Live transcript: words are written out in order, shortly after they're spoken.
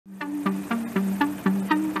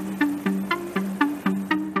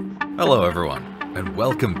Hello everyone, and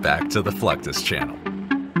welcome back to the Fluctus channel.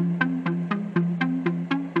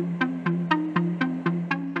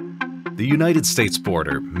 The United States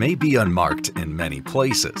border may be unmarked in many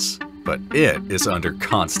places, but it is under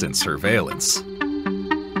constant surveillance.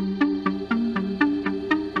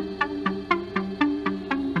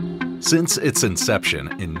 Since its inception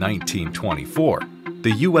in 1924,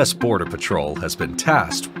 the U.S. Border Patrol has been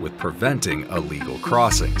tasked with preventing illegal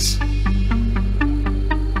crossings.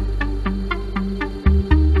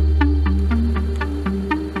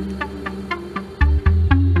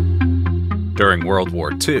 During World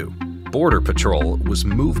War II, Border Patrol was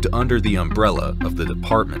moved under the umbrella of the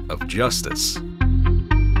Department of Justice. And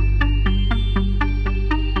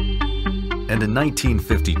in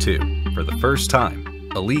 1952, for the first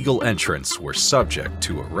time, illegal entrants were subject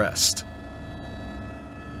to arrest.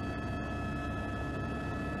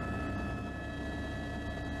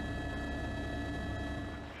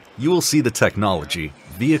 You will see the technology,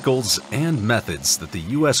 vehicles, and methods that the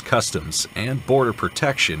U.S. Customs and Border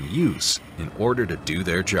Protection use in order to do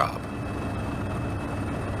their job.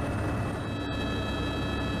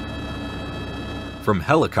 From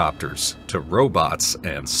helicopters to robots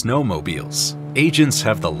and snowmobiles, agents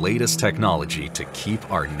have the latest technology to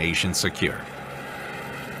keep our nation secure.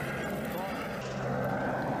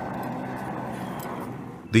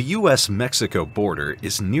 The U.S.-Mexico border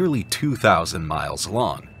is nearly 2,000 miles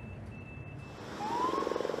long.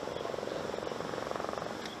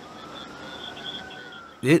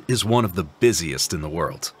 It is one of the busiest in the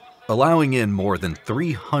world, allowing in more than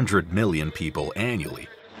 300 million people annually.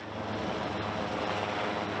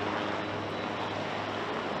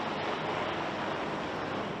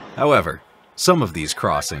 However, some of these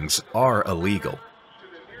crossings are illegal.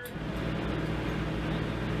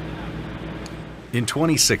 In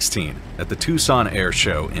 2016, at the Tucson Air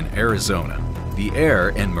Show in Arizona, the air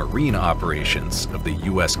and marine operations of the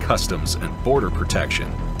U.S. Customs and Border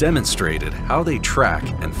Protection demonstrated how they track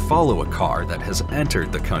and follow a car that has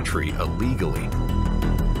entered the country illegally.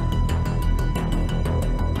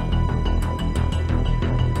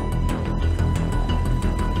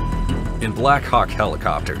 In Black Hawk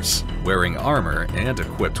helicopters, wearing armor and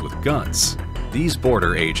equipped with guns, these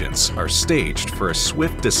border agents are staged for a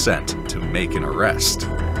swift descent to make an arrest.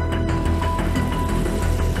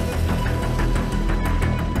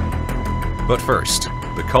 But first,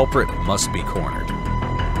 the culprit must be cornered.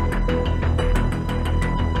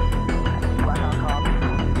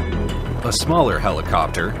 A smaller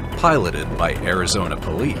helicopter, piloted by Arizona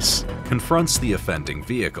police, confronts the offending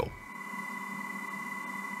vehicle.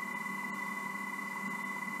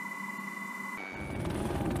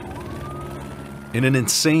 In an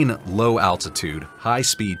insane low-altitude,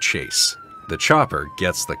 high-speed chase, the chopper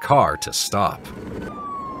gets the car to stop.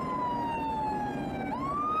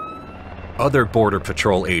 Other Border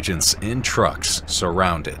Patrol agents in trucks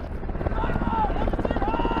surround it.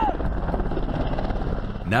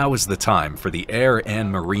 Now is the time for the air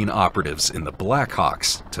and marine operatives in the Black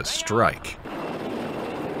Hawks to strike.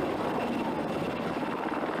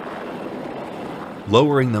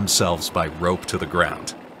 Lowering themselves by rope to the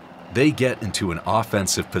ground, they get into an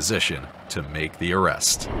offensive position to make the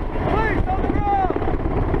arrest. Police, on the ground!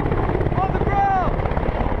 On the ground!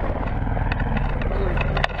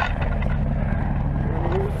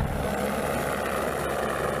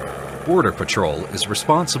 Border Patrol is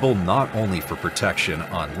responsible not only for protection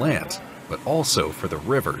on land, but also for the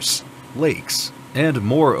rivers, lakes, and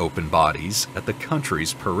more open bodies at the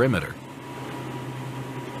country's perimeter.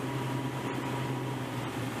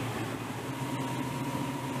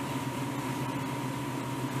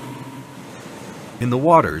 In the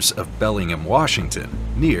waters of Bellingham, Washington,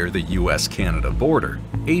 near the U.S.-Canada border,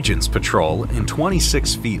 agents patrol in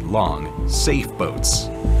 26 feet long safe boats.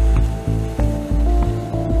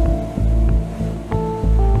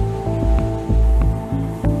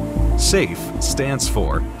 SAFE stands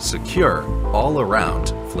for Secure All-Around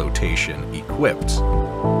Flotation Equipped.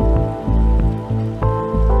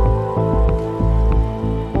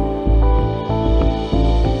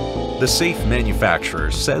 The SAFE manufacturer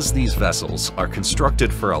says these vessels are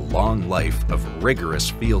constructed for a long life of rigorous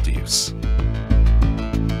field use.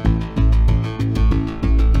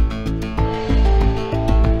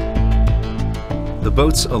 The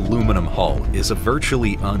boat's aluminum hull is a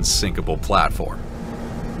virtually unsinkable platform.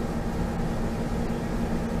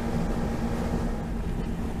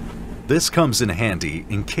 This comes in handy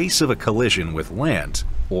in case of a collision with land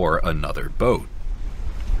or another boat.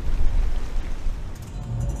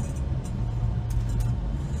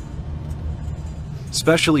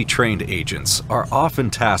 Specially trained agents are often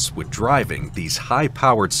tasked with driving these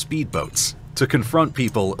high-powered speedboats to confront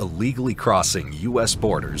people illegally crossing U.S.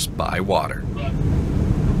 borders by water.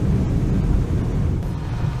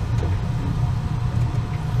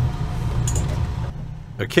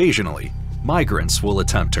 Occasionally, migrants will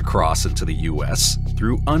attempt to cross into the U.S.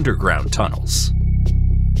 through underground tunnels.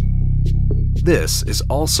 This is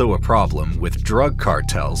also a problem with drug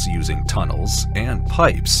cartels using tunnels and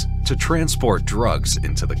pipes to transport drugs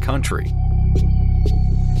into the country.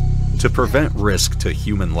 To prevent risk to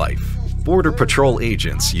human life, Border Patrol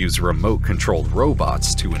agents use remote-controlled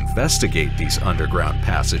robots to investigate these underground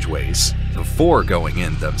passageways before going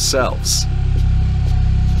in themselves.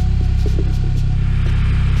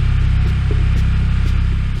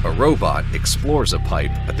 A robot explores a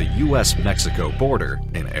pipe at the U.S.-Mexico border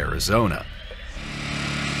in Arizona.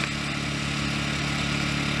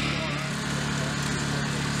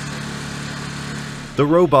 The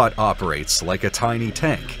robot operates like a tiny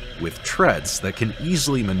tank, with treads that can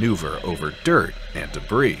easily maneuver over dirt and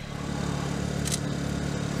debris.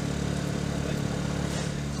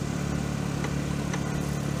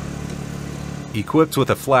 Equipped with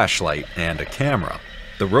a flashlight and a camera,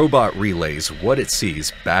 the robot relays what it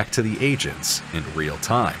sees back to the agents in real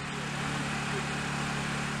time.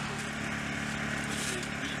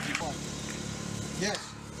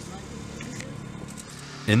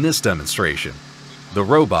 In this demonstration, the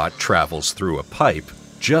robot travels through a pipe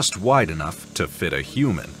just wide enough to fit a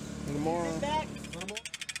human.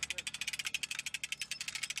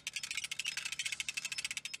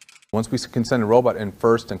 Once we can send a robot in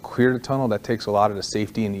first and clear the tunnel, that takes a lot of the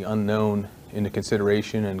safety and the unknown into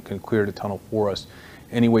consideration and can clear the tunnel for us.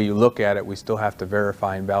 Any way you look at it, we still have to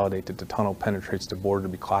verify and validate that the tunnel penetrates the border to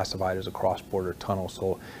be classified as a cross-border tunnel.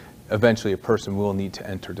 So eventually a person will need to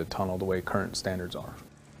enter the tunnel the way current standards are.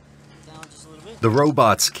 The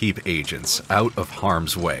robots keep agents out of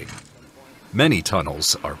harm's way. Many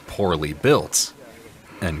tunnels are poorly built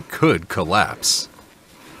and could collapse.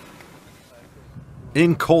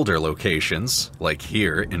 In colder locations, like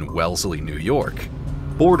here in Wellesley, New York,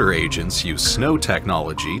 border agents use snow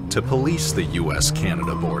technology to police the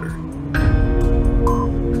US-Canada border.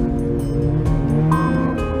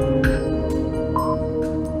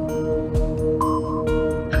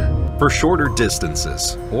 For shorter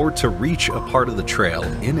distances, or to reach a part of the trail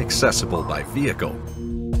inaccessible by vehicle.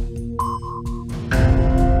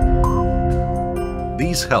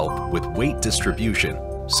 These help with weight distribution,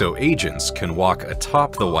 so agents can walk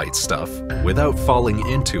atop the white stuff without falling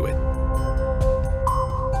into it.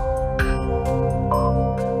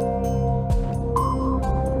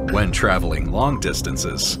 When traveling long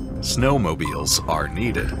distances, snowmobiles are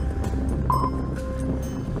needed.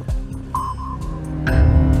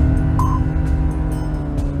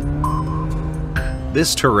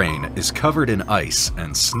 This terrain is covered in ice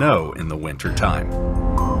and snow in the wintertime.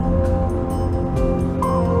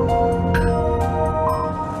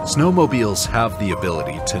 Snowmobiles have the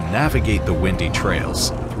ability to navigate the windy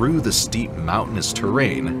trails through the steep mountainous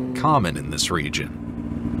terrain common in this region.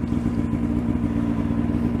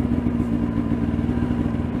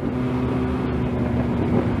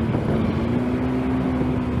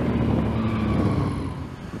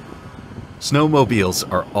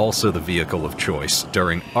 Snowmobiles are also the vehicle of choice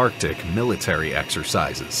during Arctic military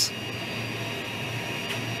exercises.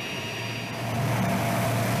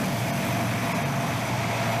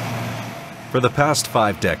 For the past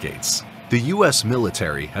 5 decades, the U.S.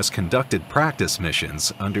 military has conducted practice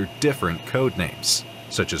missions under different code names,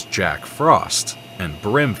 such as Jack Frost and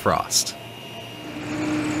Brimfrost.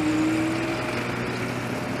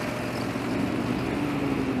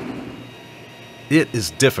 It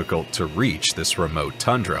is difficult to reach this remote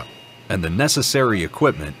tundra, and the necessary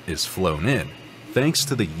equipment is flown in, thanks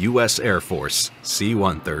to the U.S. Air Force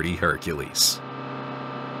C-130 Hercules.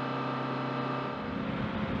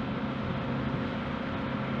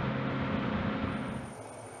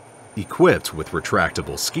 Equipped with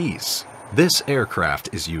retractable skis, this aircraft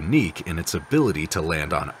is unique in its ability to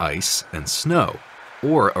land on ice and snow,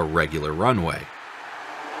 or a regular runway.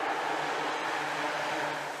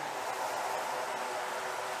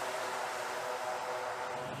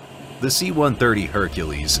 The C-130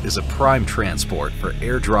 Hercules is a prime transport for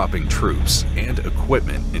airdropping troops and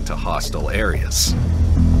equipment into hostile areas.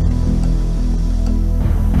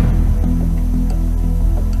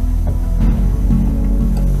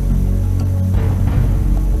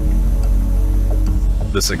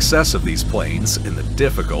 The success of these planes in the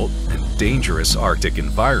difficult and dangerous Arctic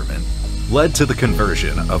environment led to the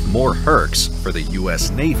conversion of more Hercs for the U.S.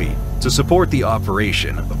 Navy to support the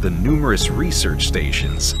operation of the numerous research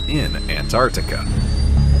stations in Antarctica.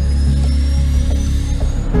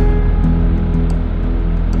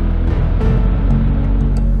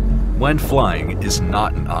 when flying is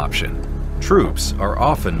not an option, troops are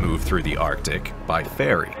often moved through the Arctic by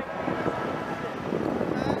ferry.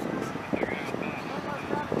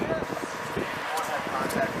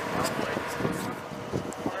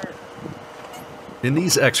 In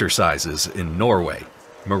these exercises in Norway,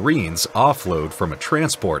 Marines offload from a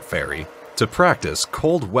transport ferry to practice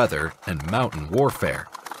cold weather and mountain warfare.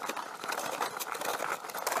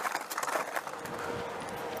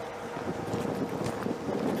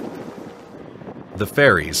 The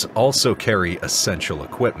ferries also carry essential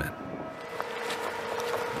equipment.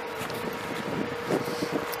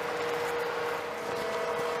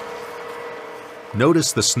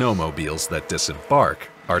 Notice the snowmobiles that disembark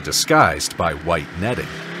are disguised by white netting.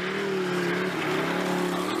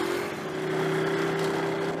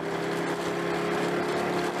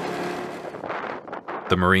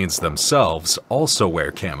 The Marines themselves also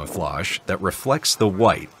wear camouflage that reflects the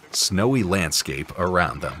white, snowy landscape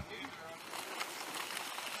around them.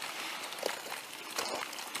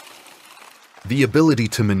 The ability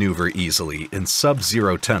to maneuver easily in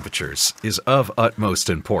sub-zero temperatures is of utmost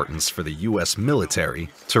importance for the U.S. military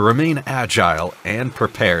to remain agile and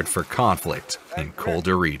prepared for conflict in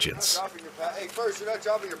colder regions. Hey, first, you're not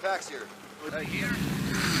dropping your packs here.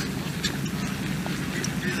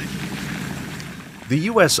 The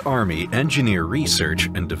U.S. Army Engineer Research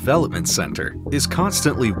and Development Center is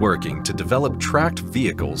constantly working to develop tracked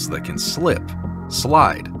vehicles that can slip,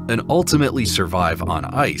 slide, and ultimately survive on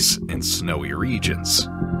ice in snowy regions.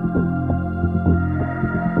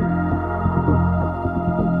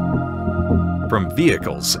 From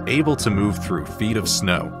vehicles able to move through feet of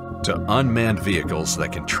snow to unmanned vehicles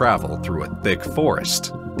that can travel through a thick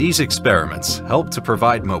forest, these experiments help to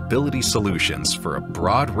provide mobility solutions for a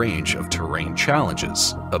broad range of terrain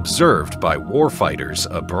challenges observed by warfighters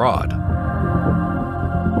abroad.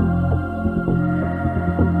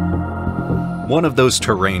 One of those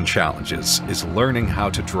terrain challenges is learning how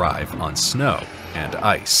to drive on snow and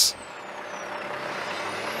ice.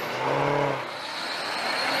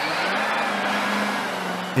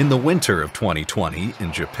 In the winter of 2020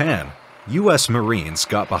 in Japan, U.S. Marines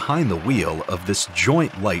got behind the wheel of this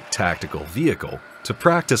Joint Light Tactical Vehicle to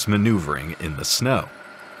practice maneuvering in the snow.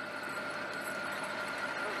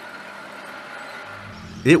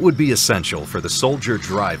 It would be essential for the soldier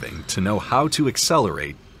driving to know how to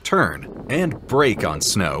accelerate, turn, and brake on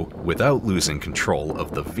snow without losing control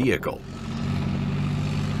of the vehicle.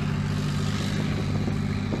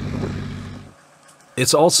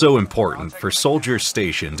 It's also important for soldiers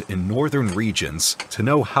stationed in northern regions to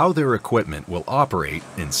know how their equipment will operate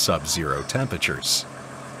in sub-zero temperatures.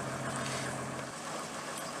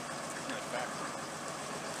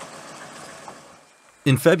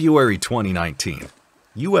 In February 2019,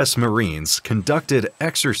 U.S. Marines conducted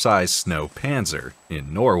Exercise Snow Panzer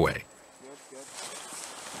in Norway.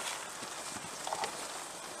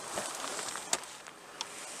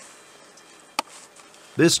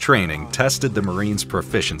 This training tested the Marines'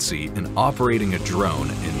 proficiency in operating a drone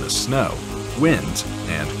in the snow, wind,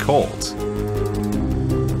 and cold.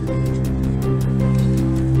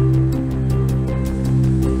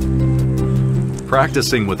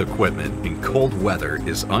 Practicing with equipment in cold weather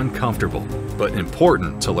is uncomfortable, but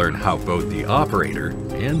important to learn how both the operator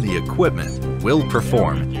and the equipment will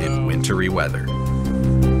perform in wintry weather.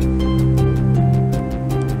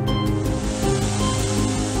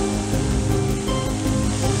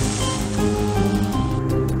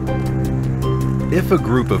 If a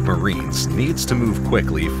group of Marines needs to move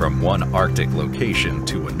quickly from one Arctic location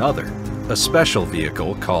to another, a special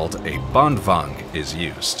vehicle called a bandvagn is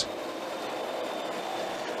used.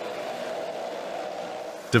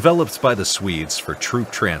 Developed by the Swedes for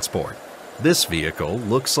troop transport, this vehicle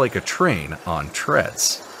looks like a train on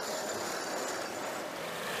treads.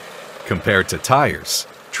 Compared to tires,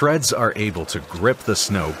 treads are able to grip the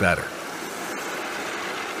snow better.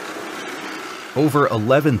 Over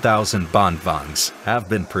 11,000 bandvagns have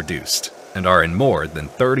been produced and are in more than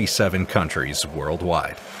 37 countries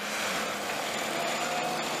worldwide.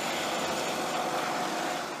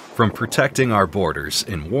 From protecting our borders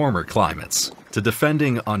in warmer climates to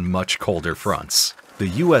defending on much colder fronts, the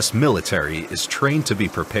U.S. military is trained to be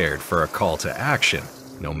prepared for a call to action,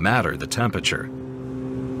 no matter the temperature.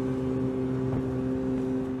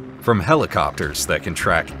 From helicopters that can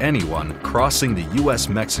track anyone crossing the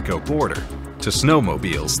U.S.-Mexico border to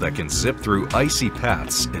snowmobiles that can zip through icy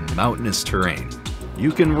paths in mountainous terrain,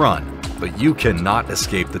 you can run, but you cannot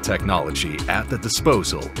escape the technology at the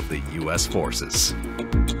disposal of the U.S. forces.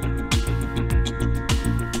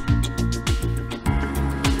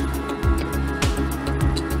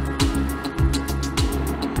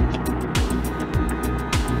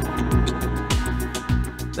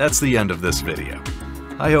 That's the end of this video.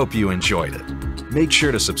 I hope you enjoyed it. Make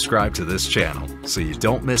sure to subscribe to this channel so you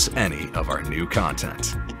don't miss any of our new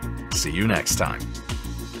content. See you next time.